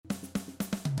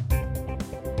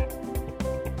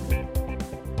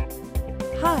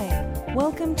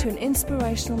Welcome to an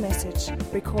inspirational message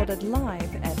recorded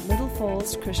live at Little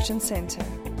Falls Christian Center.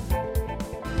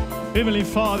 Heavenly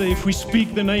Father, if we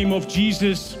speak the name of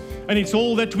Jesus and it's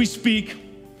all that we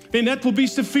speak, then that will be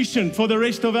sufficient for the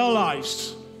rest of our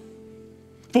lives.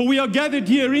 For we are gathered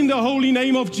here in the holy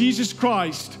name of Jesus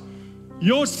Christ,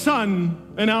 your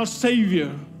Son and our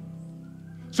Savior.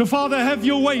 So Father, have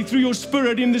your way through your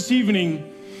Spirit in this evening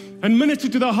and minister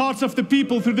to the hearts of the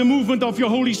people through the movement of your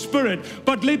Holy Spirit.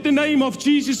 But let the name of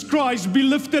Jesus Christ be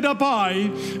lifted up high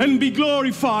and be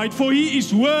glorified, for He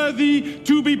is worthy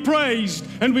to be praised.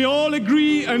 And we all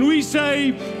agree and we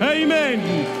say,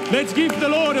 Amen. Let's give the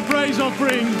Lord a praise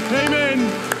offering.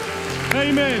 Amen.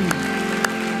 Amen.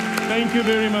 Thank you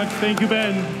very much. Thank you,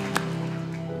 Ben.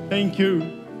 Thank you.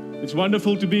 It's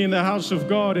wonderful to be in the house of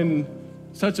God, and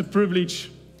such a privilege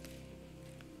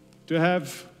to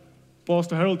have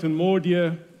Pastor Harold and Maud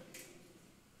here.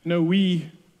 You know,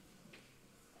 we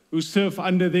who serve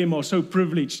under them are so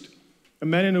privileged. A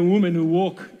man and a woman who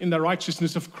walk in the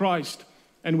righteousness of Christ,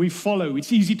 and we follow.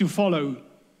 It's easy to follow.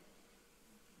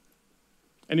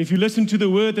 And if you listen to the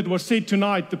word that was said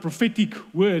tonight, the prophetic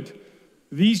word,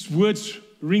 these words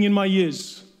ring in my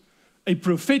ears. A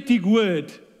prophetic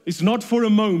word is not for a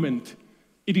moment.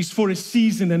 It is for a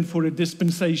season and for a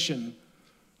dispensation.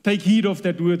 Take heed of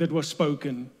that word that was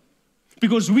spoken.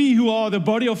 Because we who are the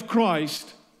body of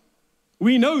Christ,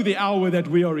 we know the hour that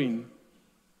we are in.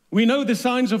 We know the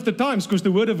signs of the times because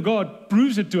the Word of God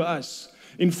proves it to us.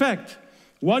 In fact,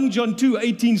 1 John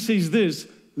 2:18 says this,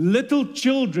 little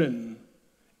children,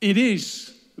 it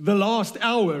is the last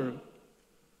hour.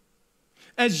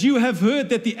 As you have heard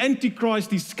that the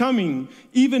Antichrist is coming,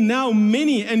 even now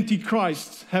many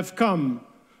Antichrists have come,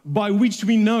 by which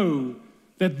we know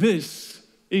that this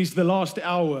is the last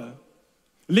hour.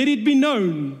 Let it be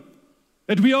known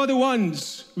that we are the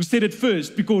ones who said it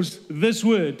first, because this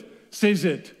word says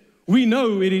it. We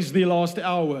know it is the last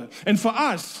hour. And for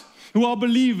us who are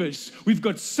believers, we've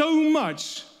got so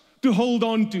much to hold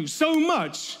on to, so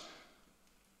much,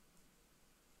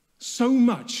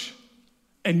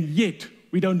 and yet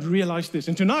we don't realize this.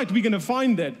 And tonight we're going to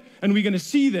find that, and we're going to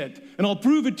see that, and I'll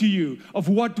prove it to you of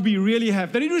what we really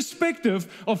have. That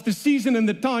irrespective of the season and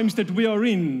the times that we are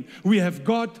in, we have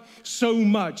got so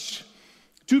much.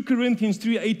 2 Corinthians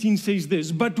 3:18 says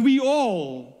this, but we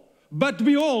all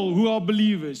who are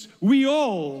believers, we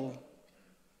all,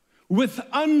 with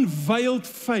unveiled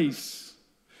face,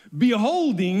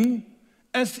 beholding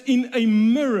as in a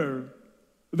mirror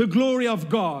the glory of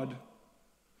God,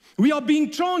 we are being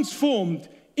transformed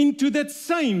into that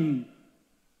same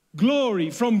glory,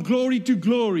 from glory to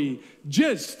glory,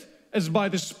 just as by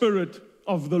the Spirit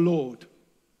of the Lord.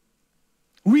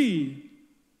 We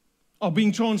are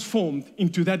being transformed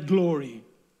into that glory.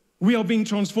 We are being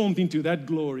transformed into that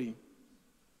glory.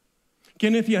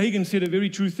 Kenneth E. Hagin said a very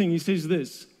true thing. He says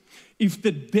this, if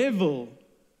the devil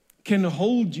can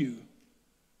hold you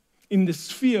in the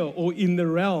sphere or in the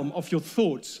realm of your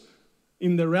thoughts,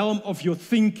 in the realm of your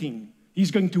thinking, he's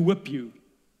going to whip you.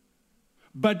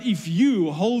 But if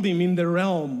you hold him in the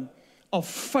realm of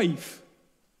faith,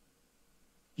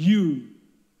 you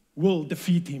will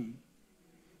defeat him.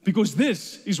 Because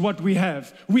this is what we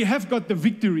have. We have got the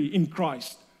victory in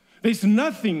Christ. There's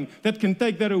nothing that can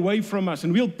take that away from us,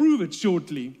 and we'll prove it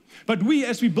shortly. But we,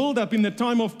 as we build up in the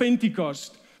time of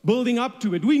Pentecost, building up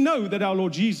to it, we know that our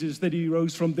Lord Jesus, that He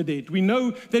rose from the dead. We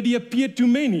know that He appeared to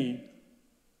many.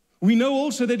 We know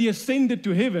also that He ascended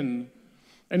to heaven.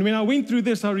 And when I went through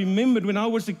this, I remembered when I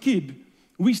was a kid,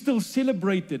 we still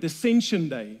celebrated Ascension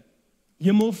Day,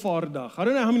 Hemelvaartdag. I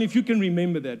don't know how many of you can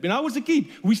remember that. When I was a kid,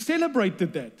 we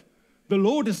celebrated that. The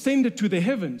Lord ascended to the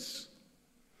heavens.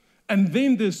 And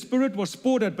then the Spirit was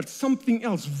poured out, but something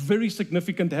else very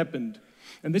significant happened.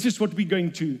 And this is what we're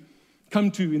going to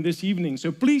come to in this evening.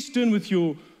 So please turn with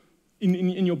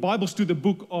in your Bibles to the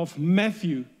book of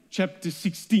Matthew, chapter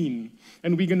 16.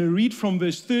 And we're going to read from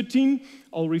verse 13.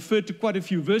 I'll refer to quite a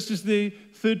few verses there,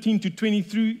 13 to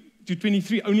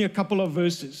 23, only a couple of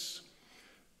verses.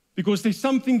 Because there's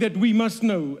something that we must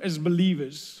know as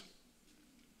believers.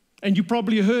 And you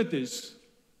probably heard this.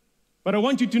 But I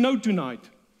want you to know tonight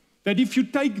that if you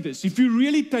take this, if you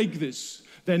really take this,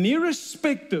 then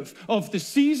irrespective of the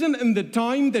season and the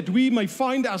time that we may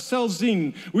find ourselves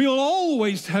in, we'll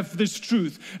always have this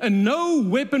truth, and no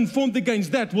weapon formed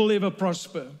against that will ever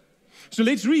prosper. So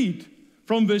let's read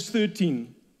from verse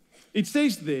 13. It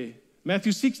says there,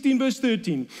 Matthew 16, verse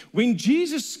 13, when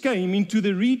Jesus came into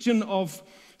the region of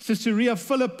Caesarea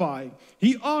Philippi,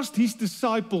 He asked His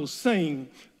disciples, saying,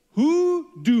 who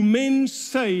do men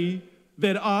say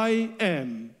that I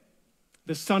am?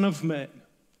 The Son of Man.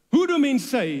 Who do men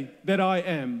say that I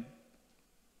am?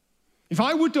 If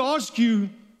I were to ask you,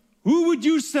 who would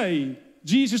you say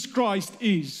Jesus Christ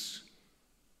is?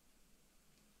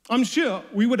 I'm sure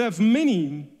we would have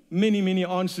many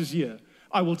answers here.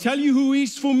 I will tell you who He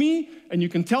is for me, and you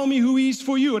can tell me who He is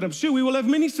for you. And I'm sure we will have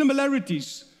many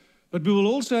similarities, but we will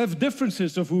also have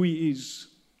differences of who He is.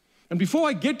 And before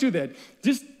I get to that,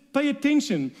 just pay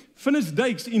attention. Finis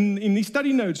Dykes, in his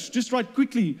study notes, just write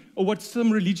quickly what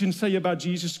some religions say about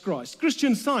Jesus Christ.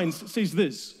 Christian Science says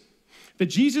this, that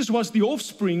Jesus was the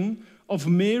offspring of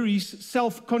Mary's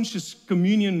self-conscious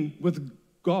communion with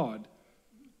God.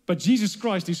 But Jesus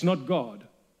Christ is not God.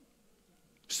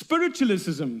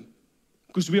 Spiritualism,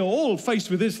 because we are all faced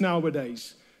with this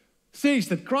nowadays, says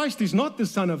that Christ is not the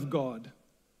Son of God.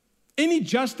 Any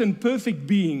just and perfect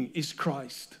being is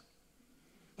Christ.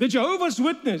 The Jehovah's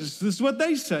Witnesses, this is what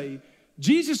they say,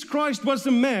 Jesus Christ was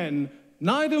a man,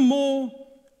 neither more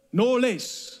nor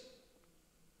less.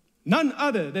 None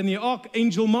other than the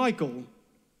Archangel Michael.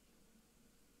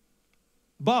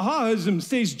 Baha'ism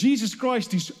says Jesus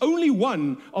Christ is only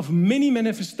one of many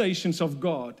manifestations of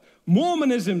God.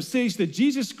 Mormonism says that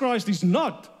Jesus Christ is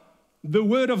not the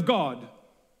Word of God.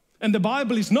 And the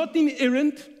Bible is not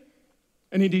inerrant,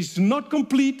 and it is not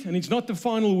complete, and it's not the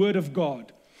final Word of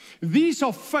God. These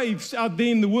are faiths out there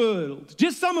in the world,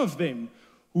 just some of them,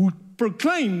 who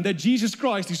proclaim that Jesus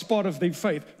Christ is part of their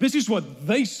faith. This is what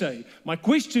they say. My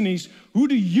question is, who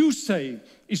do you say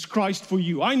is Christ for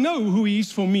you? I know who He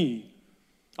is for me.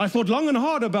 I thought long and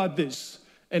hard about this.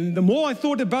 And the more I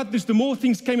thought about this, the more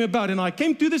things came about. And I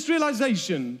came to this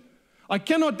realization. I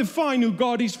cannot define who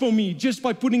God is for me just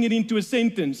by putting it into a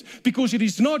sentence. Because it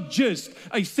is not just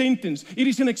a sentence. It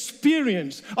is an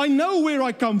experience. I know where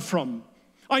I come from.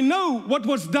 I know what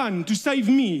was done to save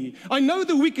me. I know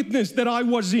the wickedness that I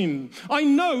was in. I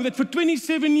know that for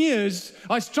 27 years,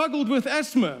 I struggled with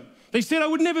asthma. They said I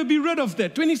would never be rid of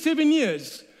that. 27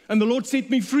 years. And the Lord set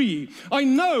me free. I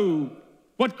know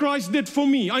what Christ did for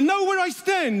me. I know where I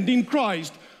stand in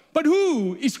Christ. But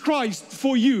who is Christ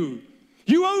for you?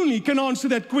 You only can answer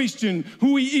that question,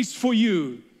 who He is for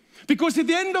you. Because at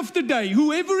the end of the day,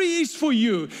 whoever He is for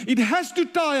you, it has to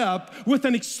tie up with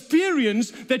an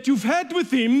experience that you've had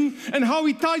with Him and how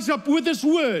He ties up with His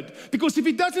Word. Because if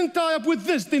it doesn't tie up with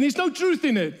this, then there's no truth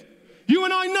in it. You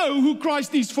and I know who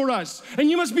Christ is for us. And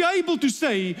you must be able to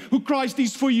say who Christ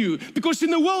is for you. Because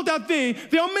in the world out there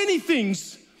are many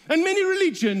things and many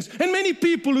religions and many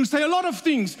people who say a lot of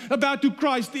things about who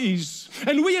Christ is.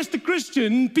 And we as the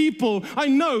Christian people, I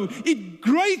know it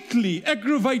greatly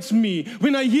aggravates me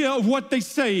when I hear of what they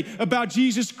say about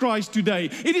Jesus Christ today.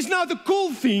 It is now the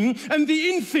cool thing and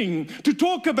the in thing to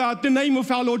talk about the name of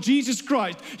our Lord Jesus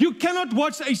Christ. You cannot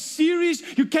watch a series,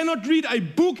 you cannot read a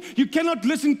book, you cannot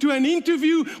listen to an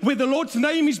interview where the Lord's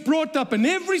name is brought up. And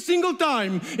every single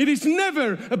time, it is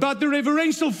never about the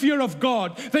reverential fear of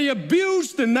God. They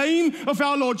abuse the name of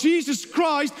our Lord Jesus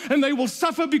Christ and they will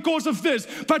suffer because of this.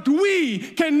 But we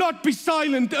cannot be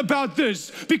silent about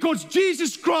this, because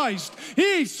Jesus Christ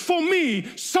is for me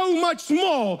so much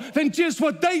more than just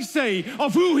what they say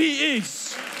of who He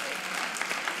is.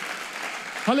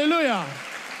 Hallelujah.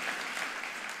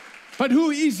 But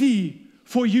who is He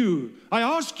for you? I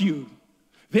ask you,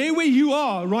 there where you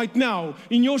are right now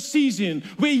in your season,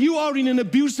 where you are in an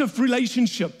abusive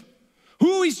relationship,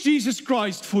 who is Jesus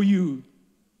Christ for you?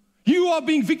 You are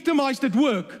being victimized at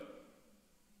work.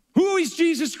 Who is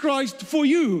Jesus Christ for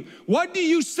you? What do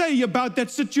you say about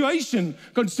that situation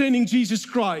concerning Jesus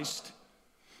Christ?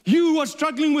 You are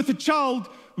struggling with a child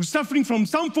who's suffering from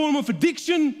some form of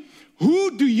addiction.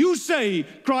 Who do you say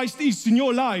Christ is in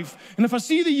your life? And if I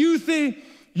see the youth there,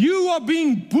 you are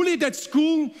being bullied at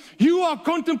school, you are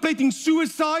contemplating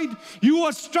suicide, you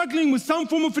are struggling with some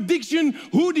form of addiction,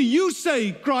 who do you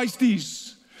say Christ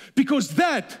is? Because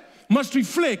that must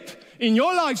reflect in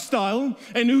your lifestyle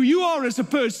and who you are as a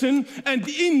person, and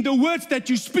in the words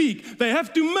that you speak. They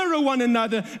have to mirror one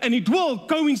another, and it will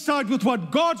coincide with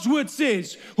what God's Word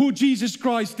says, who Jesus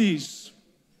Christ is.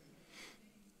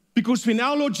 Because when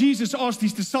our Lord Jesus asked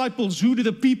His disciples, who do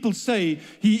the people say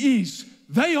He is?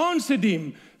 They answered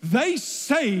Him. They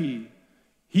say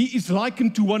He is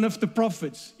likened to one of the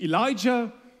prophets,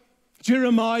 Elijah,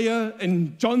 Jeremiah,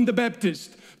 and John the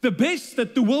Baptist. The best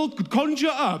that the world could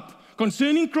conjure up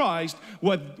concerning Christ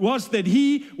was that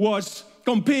He was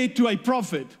compared to a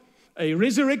prophet, a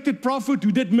resurrected prophet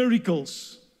who did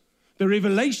miracles. The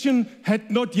revelation had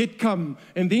not yet come.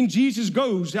 And then Jesus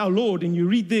goes, our Lord, and you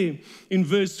read there in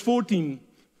verse 14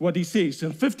 what He says.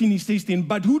 And 15 He says then,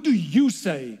 but who do you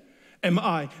say? am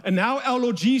I? And now our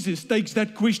Lord Jesus takes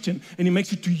that question and He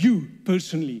makes it to you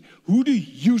personally. Who do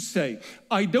you say?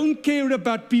 I don't care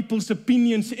about people's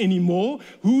opinions anymore.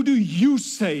 Who do you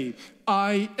say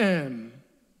I am?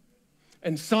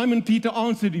 And Simon Peter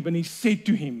answered him and he said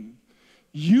to him,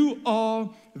 you are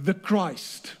the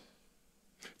Christ,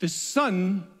 the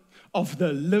Son of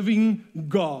the living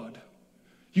God.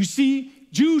 You see,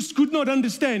 Jews could not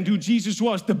understand who Jesus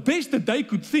was. The best that they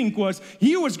could think was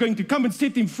He was going to come and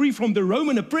set them free from the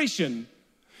Roman oppression.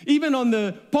 Even on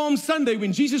the Palm Sunday,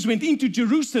 when Jesus went into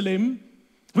Jerusalem,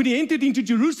 when He entered into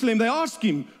Jerusalem, they asked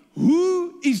Him,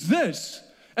 who is this?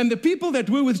 And the people that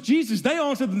were with Jesus, they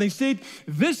answered and they said,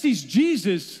 this is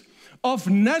Jesus of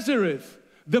Nazareth,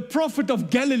 the prophet of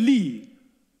Galilee.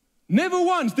 Never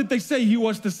once did they say He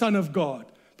was the Son of God.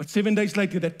 But 7 days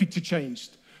later, that picture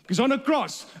changed. Because on a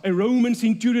cross, a Roman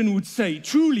centurion would say,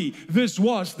 truly, this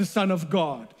was the Son of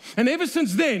God. And ever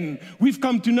since then, we've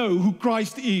come to know who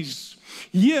Christ is.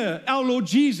 Here, our Lord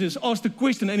Jesus asked a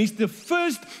question, and it's the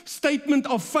first statement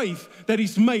of faith that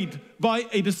is made by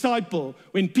a disciple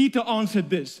when Peter answered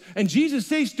this. And Jesus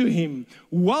says to him,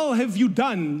 well have you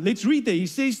done. Let's read there. He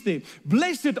says there,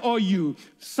 blessed are you,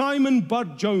 Simon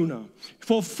Bar-Jonah,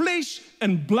 for flesh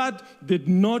and blood did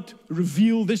not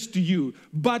reveal this to you,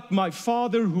 but my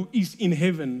Father who is in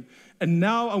heaven. And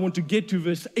now I want to get to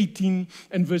verse 18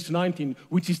 and verse 19,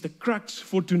 which is the crux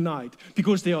for tonight,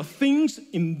 because there are things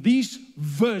in these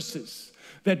verses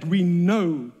that we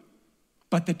know,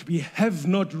 but that we have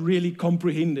not really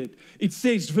comprehended. It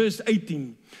says, verse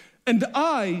 18, and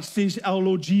I, says our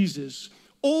Lord Jesus,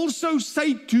 also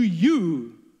say to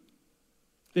you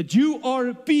that you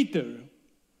are Peter,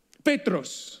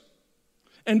 Petros,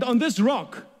 and on this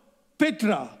rock,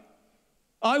 Petra,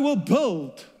 I will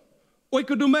build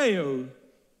Oikodomeo,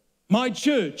 my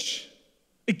church,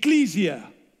 ecclesia.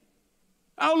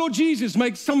 Our Lord Jesus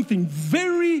makes something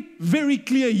very, very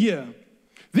clear here.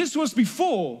 This was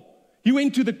before He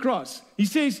went to the cross. He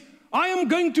says, I am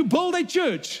going to build a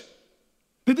church.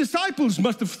 The disciples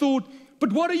must have thought,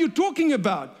 but what are you talking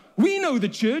about? We know the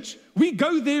church. We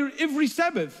go there every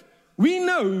Sabbath. We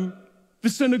know the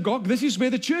synagogue. This is where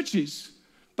the church is.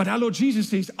 But our Lord Jesus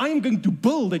says, I am going to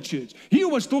build a church. He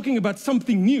was talking about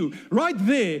something new. Right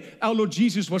there, our Lord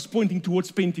Jesus was pointing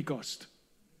towards Pentecost.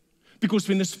 Because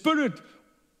when the Spirit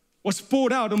was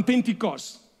poured out on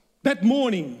Pentecost, that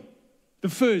morning, the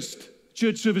first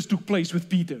church service took place with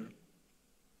Peter.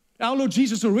 Our Lord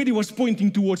Jesus already was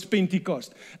pointing towards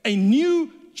Pentecost. A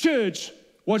new church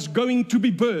was going to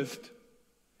be birthed.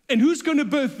 And who's going to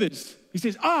birth this? He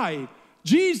says, I,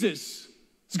 Jesus,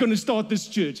 is going to start this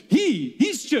church.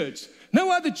 His church,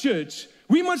 no other church.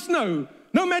 We must know,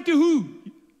 no matter who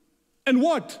and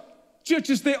what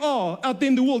churches there are out there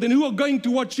in the world and who are going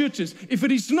to what churches, if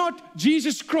it is not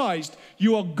Jesus Christ,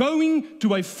 you are going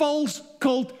to a false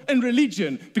cult and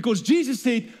religion, because Jesus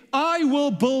said, I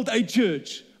will build a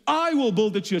church. I will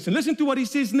build a church. And listen to what He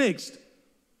says next.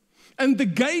 And the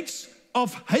gates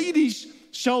of Hades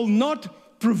shall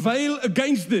not prevail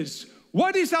against this.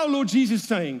 What is our Lord Jesus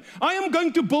saying? I am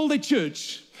going to build a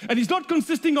church, and it's not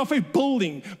consisting of a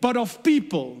building, but of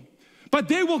people. But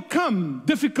there will come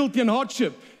difficulty and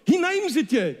hardship. He names it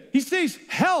here. He says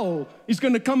hell is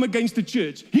going to come against the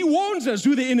church. He warns us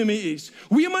who the enemy is.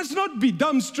 We must not be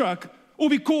dumbstruck or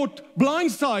be caught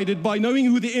blindsided by knowing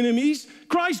who the enemy is.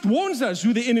 Christ warns us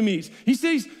who the enemy is. He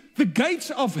says the gates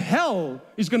of hell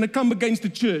is going to come against the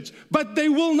church, but they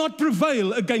will not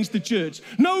prevail against the church.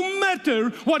 No matter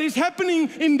what is happening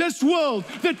in this world,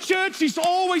 the church is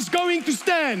always going to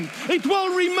stand. It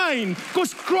will remain,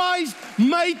 because Christ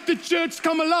made the church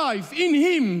come alive. In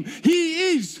Him,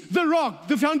 He is the rock,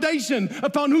 the foundation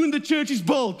upon whom the church is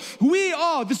built. We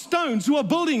are the stones who are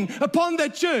building upon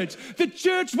that church. The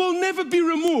church will never be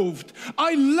removed.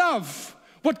 I love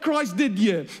what Christ did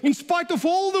here. In spite of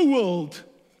all the world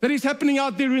that is happening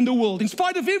out there in the world, in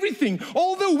spite of everything,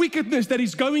 all the wickedness that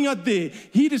is going out there,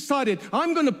 He decided,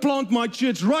 I'm going to plant my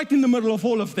church right in the middle of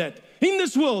all of that. In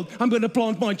this world, I'm going to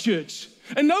plant my church.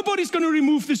 And nobody's going to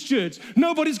remove this church.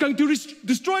 Nobody's going to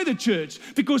destroy the church,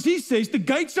 because He says the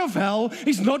gates of hell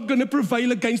is not going to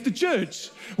prevail against the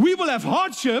church. We will have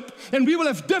hardship and we will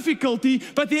have difficulty,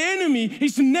 but the enemy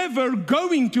is never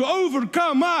going to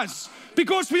overcome us,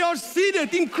 because we are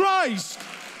seated in Christ.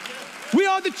 We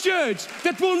are the church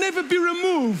that will never be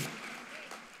removed.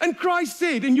 And Christ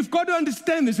said, and you've got to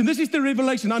understand this, and this is the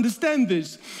revelation, understand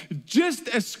this. Just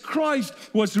as Christ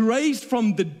was raised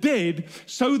from the dead,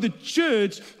 so the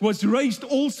church was raised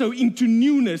also into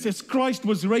newness, as Christ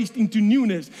was raised into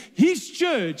newness. His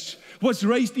church was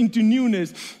raised into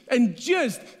newness. And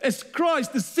just as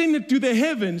Christ ascended to the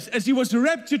heavens, as he was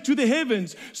raptured to the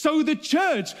heavens, so the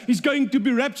church is going to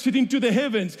be raptured into the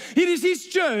heavens. It is his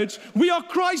church. We are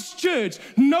Christ's church.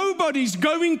 Nobody's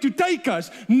going to take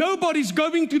us. Nobody's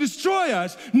going to destroy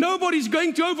us. Nobody's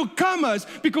going to overcome us,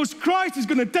 because Christ is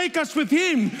going to take us with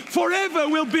him. Forever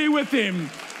we'll be with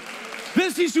him.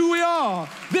 This is who we are.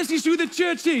 This is who the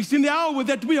church is in the hour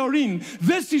that we are in.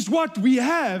 This is what we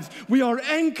have. We are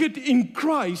anchored in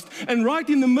Christ. And right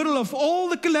in the middle of all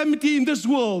the calamity in this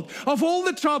world, of all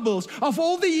the troubles, of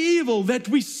all the evil that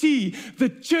we see, the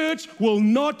church will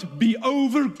not be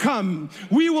overcome.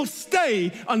 We will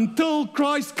stay until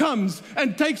Christ comes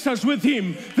and takes us with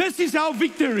him. This is our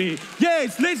victory.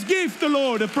 Yes, let's give the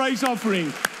Lord a praise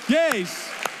offering. Yes.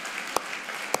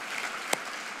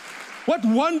 What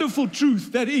wonderful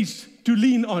truth that is to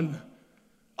lean on.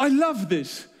 I love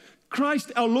this.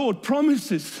 Christ our Lord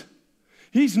promises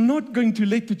he's not going to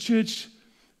let the church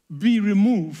be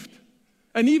removed.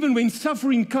 And even when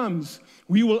suffering comes,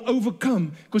 we will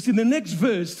overcome. Because in the next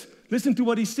verse, listen to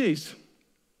what he says.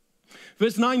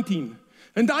 Verse 19.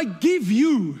 And I give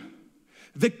you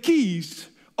the keys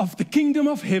of the kingdom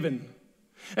of heaven.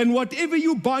 And whatever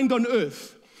you bind on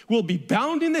earth will be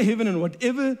bound in the heaven, and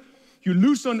whatever you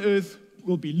loose on earth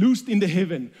will be loosed in the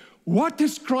heaven. What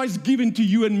has Christ given to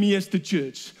you and me as the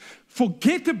church?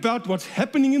 Forget about what's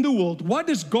happening in the world. What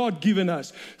has God given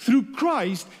us? Through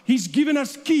Christ, he's given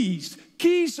us keys.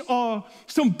 Keys are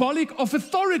symbolic of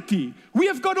authority. We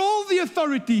have got all the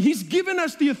authority. He's given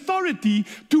us the authority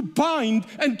to bind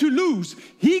and to loose.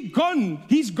 He's gone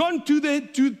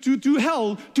to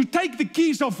hell to take the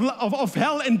keys of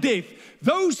hell and death.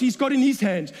 Those he's got in his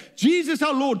hands. Jesus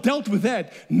our Lord dealt with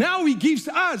that. Now he gives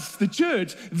us, the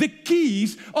church, the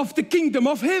keys of the kingdom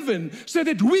of heaven, so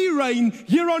that we reign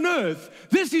here on earth.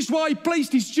 This is why he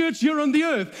placed his church here on the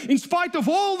earth. In spite of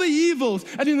all the evils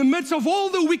and in the midst of all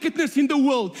the wickedness in the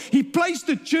world, he placed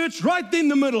the church right there in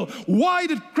the middle. Why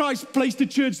did Christ place the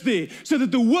church there? So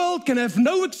that the world can have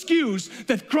no excuse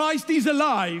that Christ is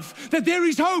alive, that there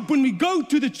is hope when we go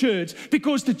to the church,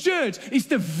 because the church is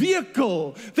the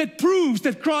vehicle that proves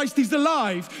that Christ is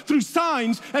alive through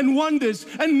signs and wonders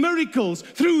and miracles,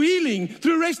 through healing,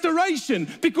 through restoration,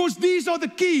 because these are the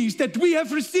keys that we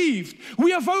have received.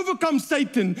 We have overcome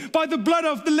Satan by the blood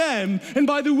of the Lamb and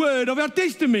by the word of our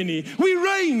testimony. We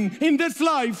reign in this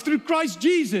life through Christ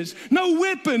Jesus. No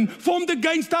weapon formed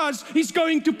against us is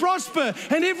going to prosper,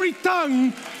 and every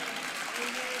tongue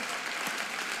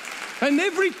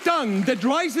that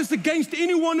rises against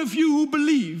any one of you who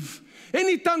believe,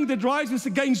 any tongue that rises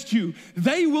against you,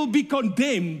 they will be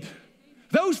condemned.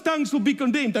 Those tongues will be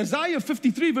condemned. Isaiah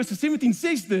 53 verse 17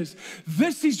 says this.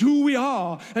 This is who we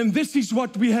are, and this is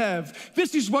what we have.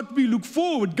 This is what we look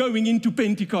forward going into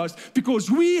Pentecost,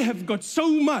 because we have got so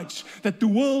much that the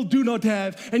world do not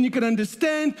have. And you can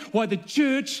understand why the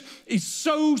church is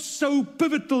so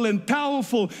pivotal and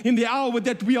powerful in the hour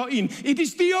that we are in. It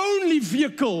is the only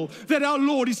vehicle that our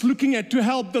Lord is looking at to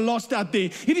help the lost out there.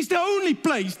 It is the only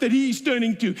place that he is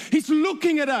turning to. He's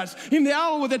looking at us in the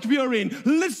hour that we are in.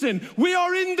 Listen, we are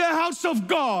in the house of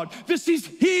God. This is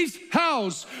his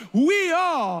house. We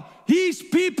are his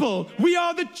people. We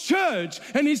are the church,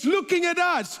 and he's looking at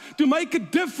us to make a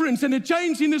difference and a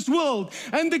change in this world.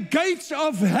 And the gates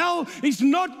of hell is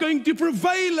not going to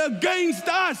prevail against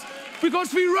us,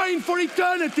 because we reign for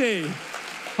eternity.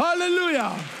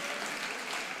 Hallelujah.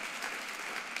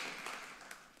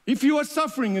 If you are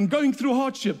suffering and going through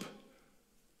hardship,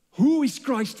 who is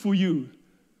Christ for you?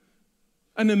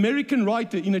 An American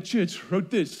writer in a church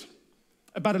wrote this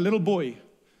about a little boy,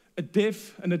 a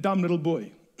deaf and a dumb little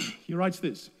boy. He writes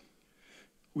this.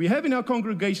 We have in our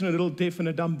congregation a little deaf and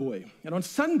a dumb boy. And on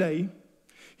Sunday,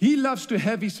 he loves to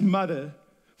have his mother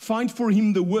find for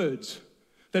him the words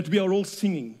that we are all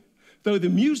singing, though the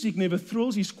music never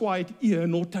thrills his quiet ear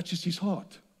nor touches his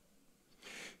heart.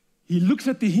 He looks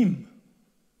at the hymn,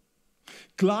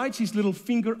 glides his little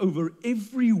finger over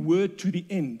every word to the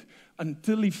end,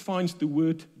 until he finds the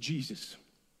word Jesus.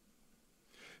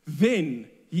 Then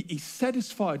he is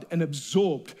satisfied and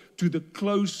absorbed to the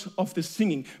close of the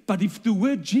singing. But if the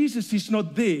word Jesus is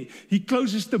not there, he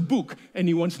closes the book and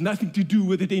he wants nothing to do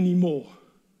with it anymore.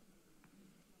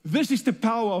 This is the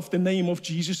power of the name of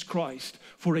Jesus Christ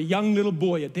for a young little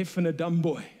boy, a deaf and a dumb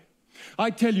boy. I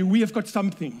tell you, we have got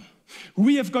something.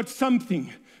 We have got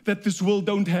something that this world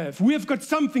don't have. We have got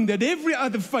something that every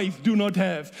other faith do not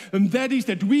have, and that is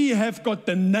that we have got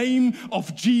the name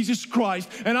of Jesus Christ.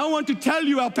 And I want to tell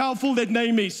you how powerful that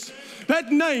name is.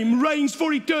 That name reigns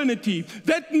for eternity.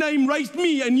 That name raised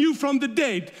me and you from the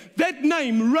dead. That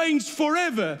name reigns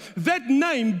forever. That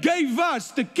name gave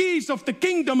us the keys of the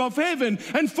kingdom of heaven,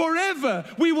 and forever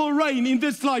we will reign in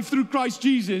this life through Christ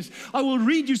Jesus. I will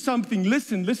read you something.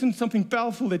 Listen something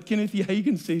powerful that Kenneth E.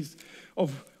 Hagin says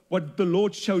of what the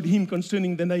Lord showed him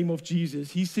concerning the name of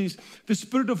Jesus. He says, the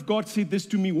Spirit of God said this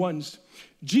to me once.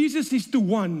 Jesus is the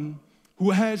one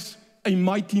who has a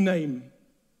mighty name.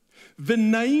 The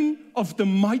name of the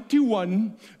mighty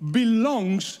one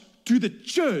belongs to the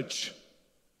church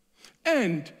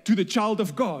and to the child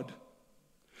of God.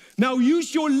 Now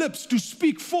use your lips to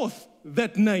speak forth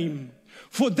that name,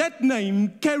 for that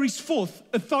name carries forth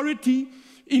authority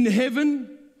in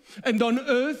heaven and on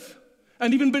earth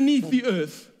and even beneath the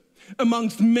earth,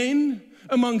 amongst men,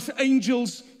 amongst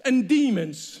angels and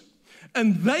demons.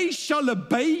 And they shall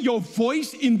obey your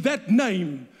voice in that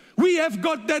name. We have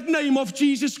got that name of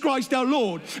Jesus Christ our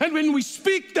Lord. And when we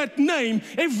speak that name,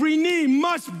 every knee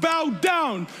must bow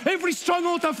down. Every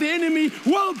stronghold of the enemy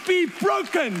will be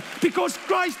broken, because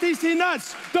Christ is in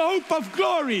us, the hope of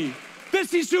glory.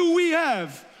 This is who we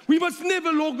have. We must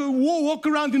never walk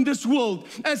around in this world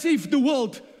as if the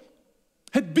world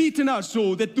had beaten us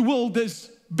or that the world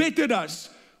has bettered us.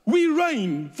 We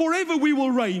reign. Forever we will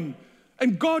reign.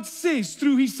 And God says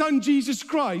through His Son Jesus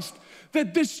Christ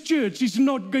that this church is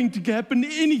not going to happen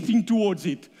anything towards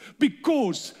it,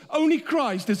 because only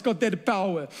Christ has got that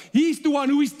power. He's the one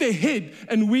who is the head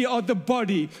and we are the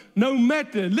body. No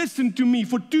matter, listen to me,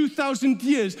 for 2,000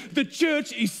 years the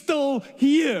church is still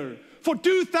here. For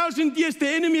 2,000 years, the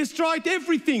enemy has tried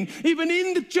everything. Even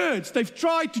in the church, they've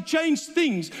tried to change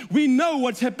things. We know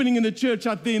what's happening in the church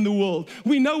out there in the world.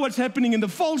 We know what's happening in the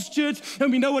false church,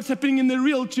 and we know what's happening in the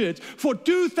real church. For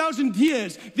 2,000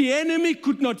 years, the enemy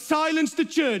could not silence the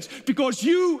church, because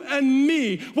you and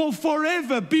me will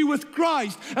forever be with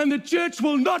Christ, and the church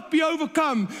will not be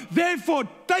overcome. Therefore,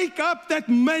 take up that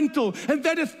mantle and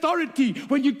that authority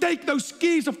when you take those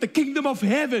keys of the kingdom of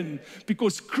heaven,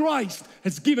 because Christ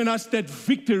has given us that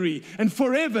victory, and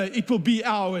forever it will be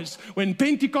ours. When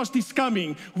Pentecost is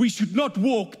coming, we should not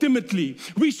walk timidly.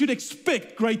 We should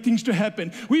expect great things to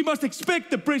happen. We must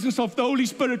expect the presence of the Holy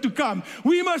Spirit to come.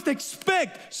 We must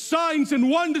expect signs and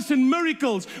wonders and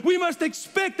miracles. We must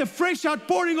expect a fresh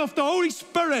outpouring of the Holy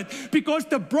Spirit, because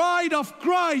the bride of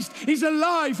Christ is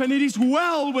alive, and it is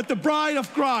well with the bride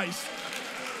of Christ.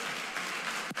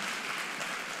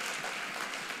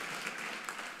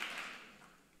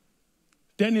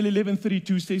 Daniel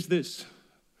 11:32 says this,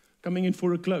 coming in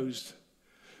for a close.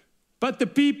 But the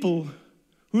people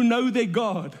who know their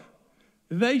God,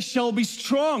 they shall be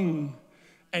strong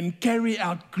and carry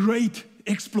out great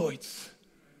exploits.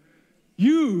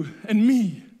 You and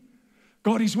me,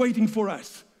 God is waiting for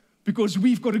us, because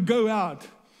we've got to go out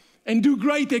and do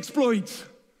great exploits.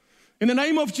 In the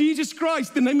name of Jesus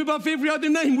Christ, the name above every other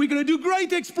name, we're going to do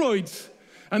great exploits.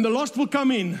 And the lost will come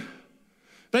in.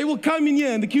 They will come in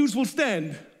here and the queues will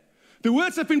stand. The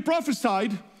words have been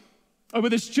prophesied over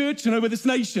this church and over this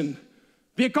nation.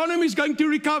 The economy is going to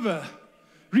recover.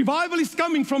 Revival is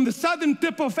coming from the southern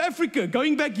tip of Africa.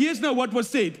 Going back years now, what was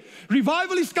said.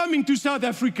 Revival is coming to South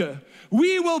Africa.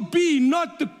 We will be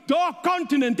not the dark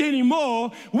continent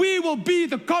anymore. We will be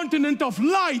the continent of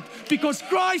light, because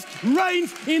Christ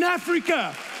reigns in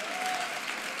Africa.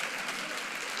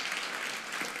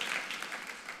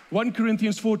 1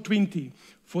 Corinthians 4:20.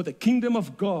 For the kingdom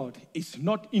of God is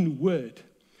not in word,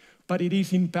 but it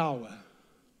is in power.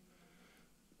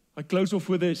 I close off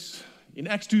with this. In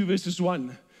Acts 2 verses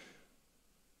 1,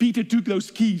 Peter took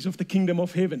those keys of the kingdom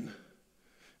of heaven,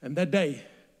 and that day,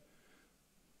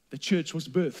 the church was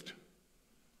birthed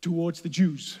towards the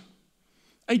Jews.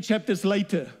 8 chapters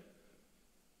later,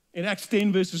 in Acts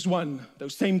 10 verses 1,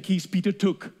 those same keys Peter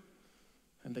took,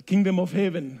 and the kingdom of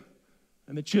heaven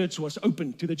and the church was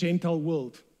opened to the Gentile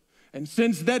world. And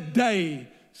since that day,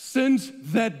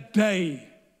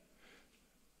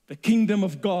 the kingdom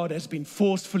of God has been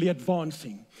forcefully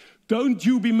advancing. Don't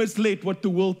you be misled what the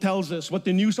world tells us, what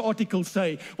the news articles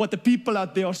say, what the people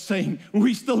out there are saying.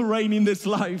 We still reign in this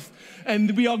life.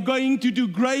 And we are going to do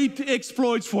great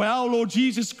exploits for our Lord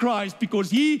Jesus Christ, because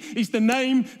He is the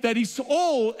name that is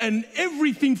all and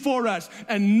everything for us.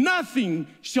 And nothing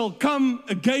shall come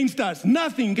against us.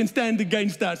 Nothing can stand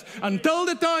against us until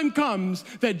the time comes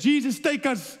that Jesus take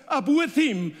us up with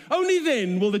Him. Only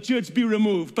then will the church be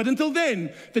removed. But until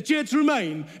then, the church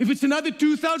remain. If it's another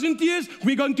 2,000 years,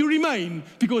 we're going to remain remain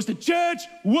because the church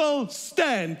will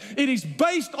stand. It is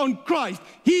based on Christ.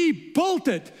 He built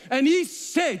it, and He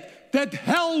said that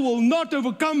hell will not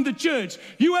overcome the church.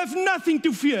 You have nothing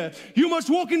to fear. You must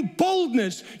walk in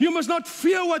boldness. You must not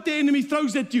fear what the enemy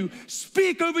throws at you.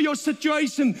 Speak over your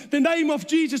situation the name of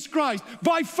Jesus Christ.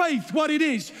 By faith, what it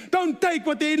is. Don't take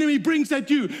what the enemy brings at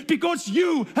you, because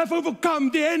you have overcome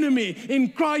the enemy in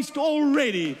Christ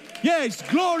already. Yes,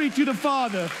 glory to the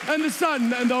Father and the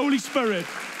Son and the Holy Spirit.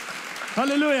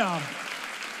 Hallelujah.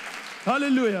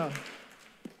 Hallelujah.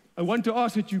 I want to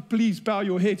ask that you please bow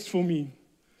your heads for me.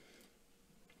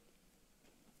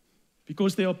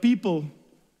 Because there are people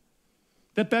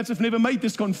that perhaps have never made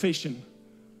this confession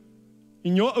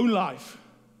in your own life.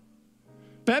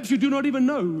 Perhaps you do not even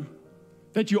know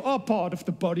that you are part of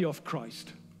the body of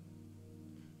Christ.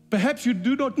 Perhaps you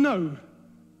do not know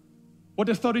what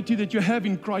authority that you have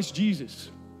in Christ Jesus.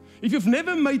 If you've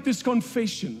never made this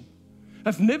confession,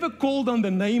 have never called on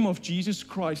the name of Jesus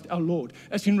Christ our Lord,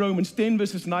 as in Romans 10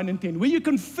 verses 9 and 10, where you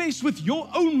confess with your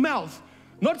own mouth,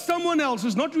 not someone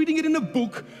else's, not reading it in a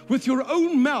book, with your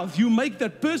own mouth, you make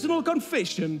that personal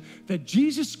confession that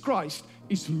Jesus Christ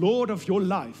is Lord of your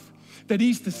life, that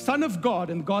He's the Son of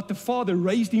God and God the Father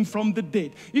raised Him from the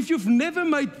dead. If you've never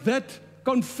made that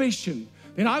confession,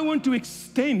 then I want to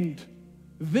extend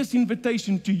this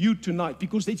invitation to you tonight,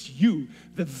 because it's you,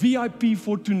 the VIP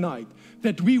for tonight,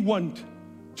 that we want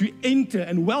to enter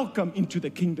and welcome into the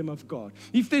kingdom of God.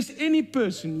 If there's any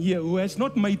person here who has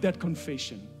not made that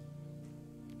confession,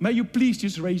 may you please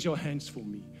just raise your hands for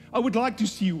me. I would like to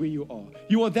see where you are.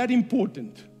 You are that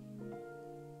important.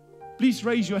 Please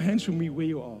raise your hands for me where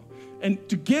you are. And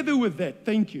together with that,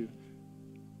 thank you.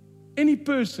 Any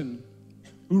person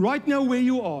who right now where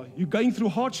you are, you're going through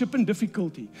hardship and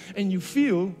difficulty, and you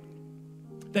feel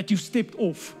that you've stepped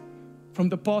off from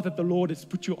the path that the Lord has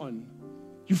put you on.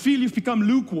 You feel you've become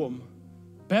lukewarm,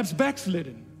 perhaps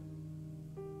backslidden.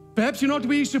 Perhaps you're not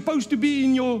where you're supposed to be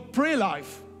in your prayer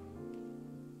life.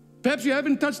 Perhaps you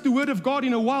haven't touched the Word of God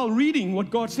in a while, reading what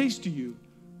God says to you.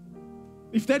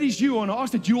 If that is you, I want to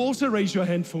ask that you also raise your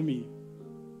hand for me.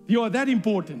 You are that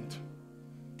important.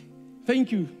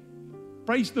 Thank you.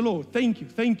 Praise the Lord. Thank you.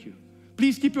 Thank you.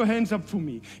 Please keep your hands up for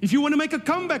me. If you want to make a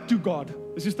comeback to God,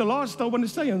 this is the last I want to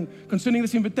say concerning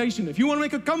this invitation. If you want to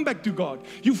make a comeback to God,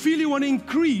 you feel you want to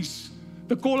increase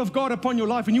the call of God upon your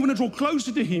life and you want to draw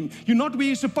closer to Him, you're not where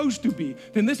you're supposed to be,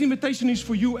 then this invitation is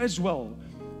for you as well.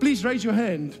 Please raise your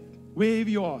hand wherever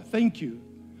you are. Thank you.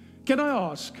 Can I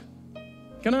ask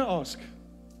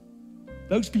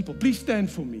those people, please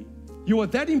stand for me. You are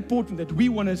that important that we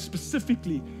want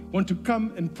to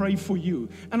come and pray for you.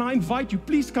 And I invite you,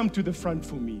 please come to the front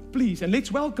for me, please. And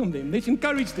let's welcome them. Let's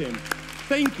encourage them.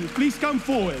 Thank you. Please come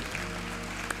forward.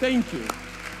 Thank you.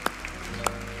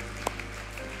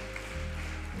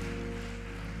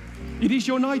 It is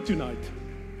your night tonight.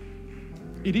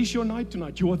 It is your night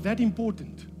tonight. You are that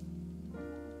important.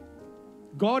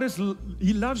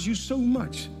 He loves you so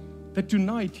much that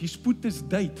tonight He's put this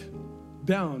date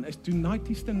down as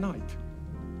tonight is the night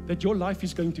that your life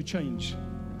is going to change.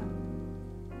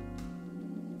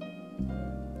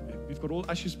 We've got all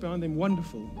ushers behind them.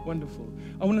 Wonderful, wonderful.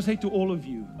 I want to say to all of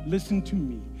you, listen to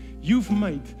me. You've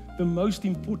made the most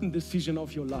important decision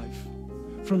of your life.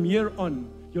 From here on,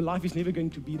 your life is never going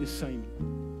to be the same.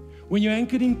 When you're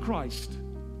anchored in Christ,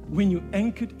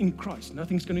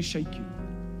 nothing's going to shake you.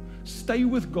 Stay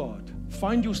with God.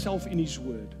 Find yourself in His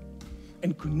Word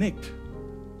and connect.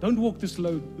 Don't walk this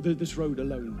road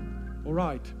alone. All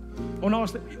right? I want to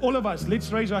ask that all of us,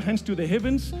 let's raise our hands to the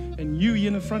heavens, and you here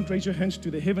in the front, raise your hands to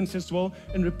the heavens as well,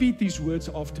 and repeat these words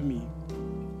after me.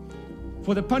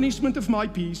 For the punishment of my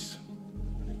peace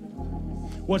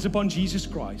was upon Jesus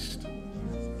Christ,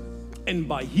 and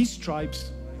by His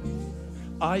stripes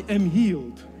I am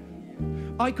healed.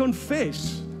 I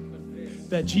confess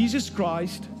that Jesus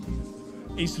Christ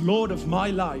is Lord of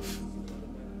my life,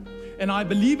 and I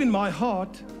believe in my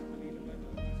heart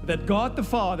that God the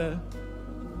Father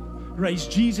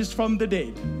raised Jesus from the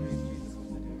dead.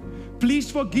 Please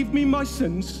forgive me my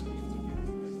sins,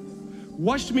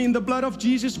 wash me in the blood of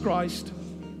Jesus Christ,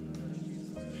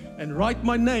 and write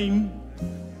my name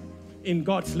in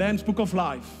God's Lamb's Book of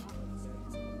Life.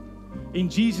 In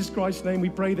Jesus Christ's name we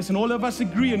pray this, and all of us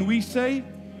agree and we say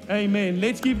amen.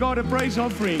 Let's give God a praise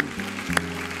offering.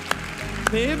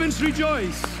 The heavens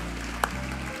rejoice.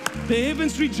 The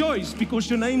heavens rejoice because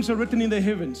your names are written in the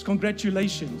heavens.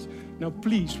 Congratulations. Now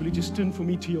please, will you just turn for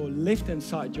me to your left-hand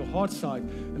side, your heart side,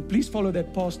 and please follow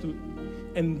that pastor.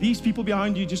 And these people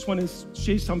behind you just want to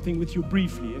share something with you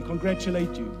briefly and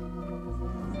congratulate you.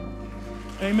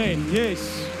 Amen.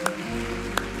 Yes.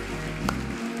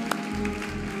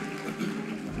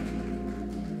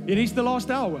 It is the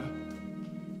last hour.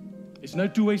 There's no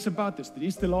two ways about this. It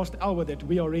is the last hour that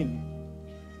we are in.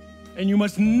 And you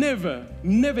must never,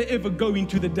 never, ever go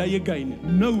into the day again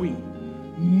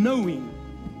knowing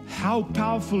how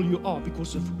powerful you are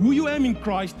because of who you are in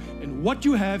Christ and what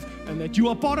you have, and that you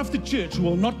are part of the church who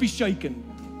will not be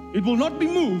shaken. It will not be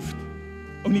moved.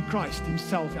 Only Christ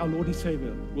himself, our Lord and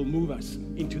Savior, will move us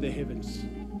into the heavens.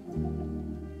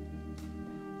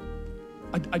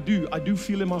 I do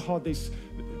feel in my heart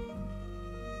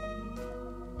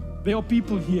there are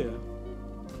people here.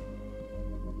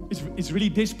 It's really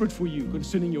desperate for you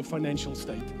concerning your financial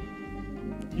state.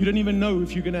 You don't even know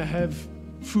if you're going to have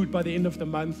food by the end of the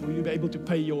month, or you'll be able to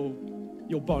pay your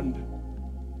bond.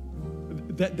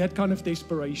 That kind of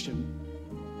desperation.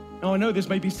 Now, I know this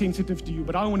may be sensitive to you,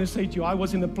 but I want to say to you, I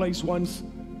was in a place once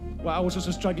where I was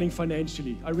also struggling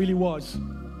financially. I really was.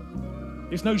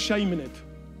 There's no shame in it.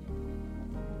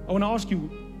 I want to ask you,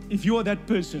 if you are that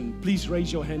person, please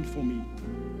raise your hand for me.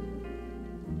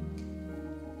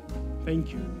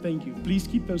 Thank you, thank you. Please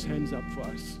keep those hands up for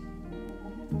us.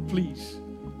 Please.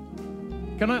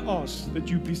 Can I ask that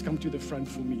you please come to the front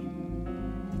for me?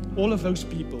 All of those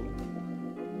people.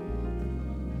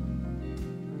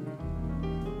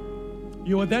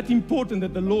 You are that important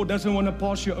that the Lord doesn't want to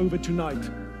pass you over tonight.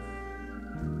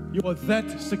 You are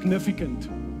that significant.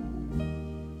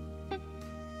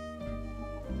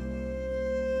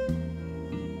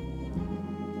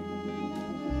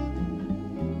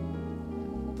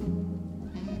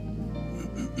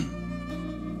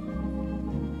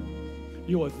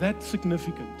 You are that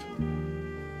significant.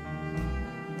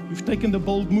 You've taken the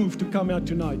bold move to come out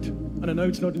tonight, and I know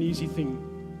it's not an easy thing,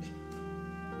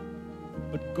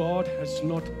 but God has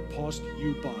not passed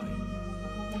you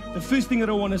by. The first thing that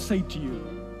I want to say to you,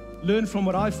 learn from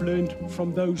what I've learned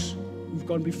from those who've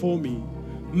gone before me.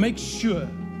 Make sure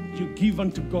you give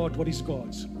unto God what is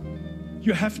God's.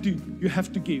 You have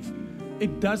to give.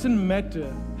 It doesn't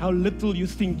matter how little you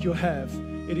think you have.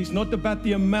 It is not about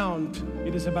the amount,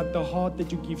 it is about the heart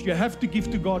that you give. You have to give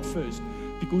to God first,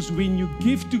 because when you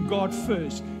give to God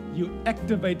first, you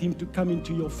activate Him to come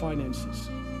into your finances.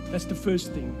 That's the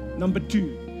first thing. Number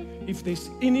two, if there's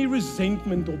any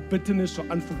resentment or bitterness or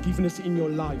unforgiveness in your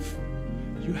life,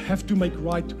 you have to make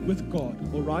right with God,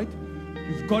 all right?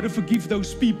 You've got to forgive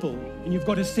those people, and you've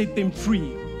got to set them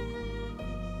free.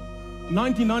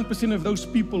 99% of those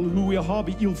people who we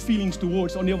harbor ill feelings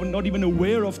towards are not even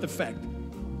aware of the fact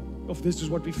of this is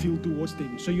what we feel towards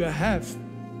them. So you have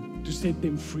to set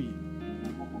them free.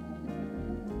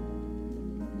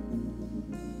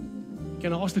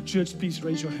 Can I ask the church, please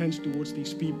raise your hands towards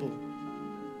these people?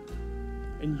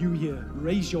 And you here,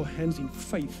 raise your hands in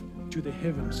faith to the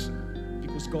heavens,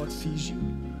 because God sees you.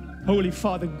 Holy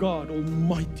Father God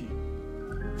Almighty,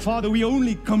 Father, we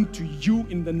only come to you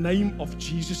in the name of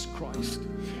Jesus Christ.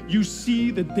 You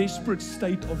see the desperate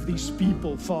state of these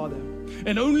people, Father,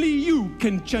 and only you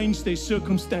can change their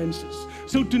circumstances.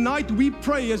 So tonight we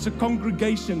pray as a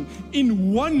congregation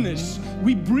in oneness.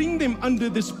 We bring them under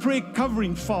this prayer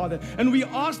covering, Father, and we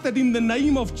ask that in the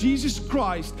name of Jesus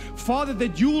Christ, Father,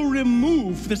 that you will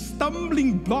remove the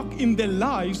stumbling block in their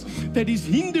lives that is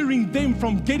hindering them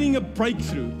from getting a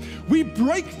breakthrough. We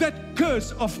break that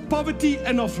curse of poverty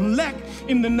and of lack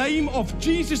in the name of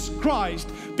Jesus Christ,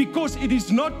 because it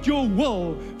is not your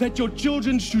will that your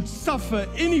children should suffer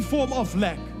any form of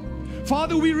lack.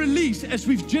 Father, we release, as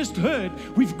we've just heard,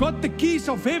 we've got the keys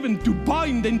of heaven to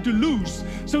bind and to loose.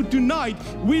 So tonight,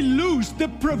 we lose the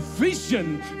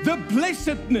provision, the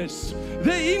blessedness,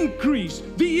 the increase,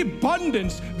 the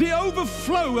abundance, the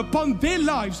overflow upon their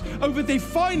lives, over their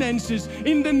finances,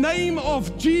 in the name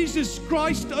of Jesus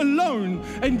Christ alone.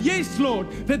 And yes,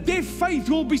 Lord, that their faith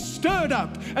will be stirred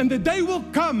up, and that they will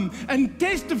come and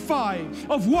testify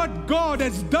of what God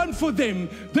has done for them.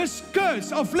 This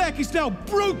curse of lack is now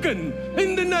broken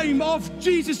in the name of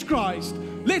Jesus Christ.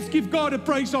 Let's give God a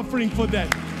praise offering for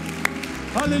that.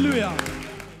 Hallelujah.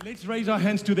 Let's raise our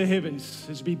hands to the heavens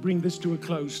as we bring this to a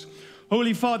close.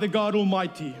 Holy Father God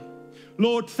Almighty,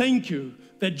 Lord, thank you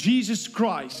that Jesus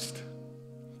Christ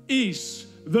is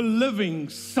the living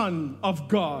Son of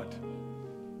God.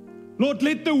 Lord,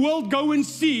 let the world go and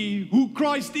see who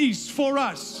Christ is for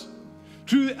us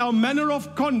through our manner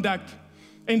of conduct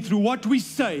and through what we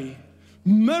say,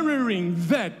 mirroring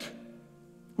that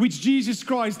which Jesus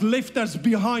Christ left us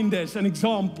behind as an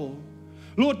example.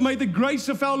 Lord, may the grace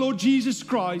of our Lord Jesus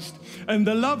Christ and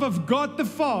the love of God the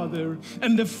Father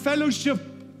and the fellowship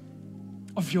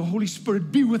of your Holy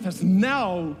Spirit be with us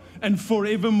now and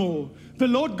forevermore. The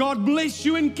Lord God bless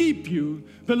you and keep you.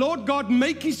 The Lord God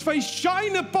make His face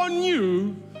shine upon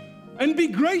you and be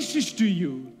gracious to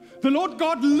you. The Lord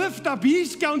God lift up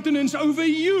His countenance over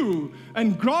you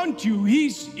and grant you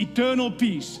His eternal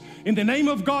peace. In the name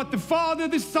of God, the Father,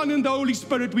 the Son, and the Holy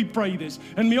Spirit, we pray this.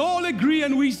 And we all agree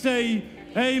and we say,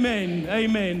 Amen,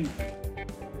 amen.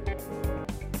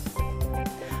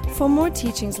 For more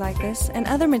teachings like this and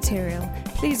other material,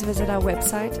 please visit our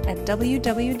website at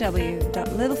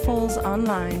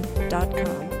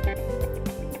www.littlefallsonline.com.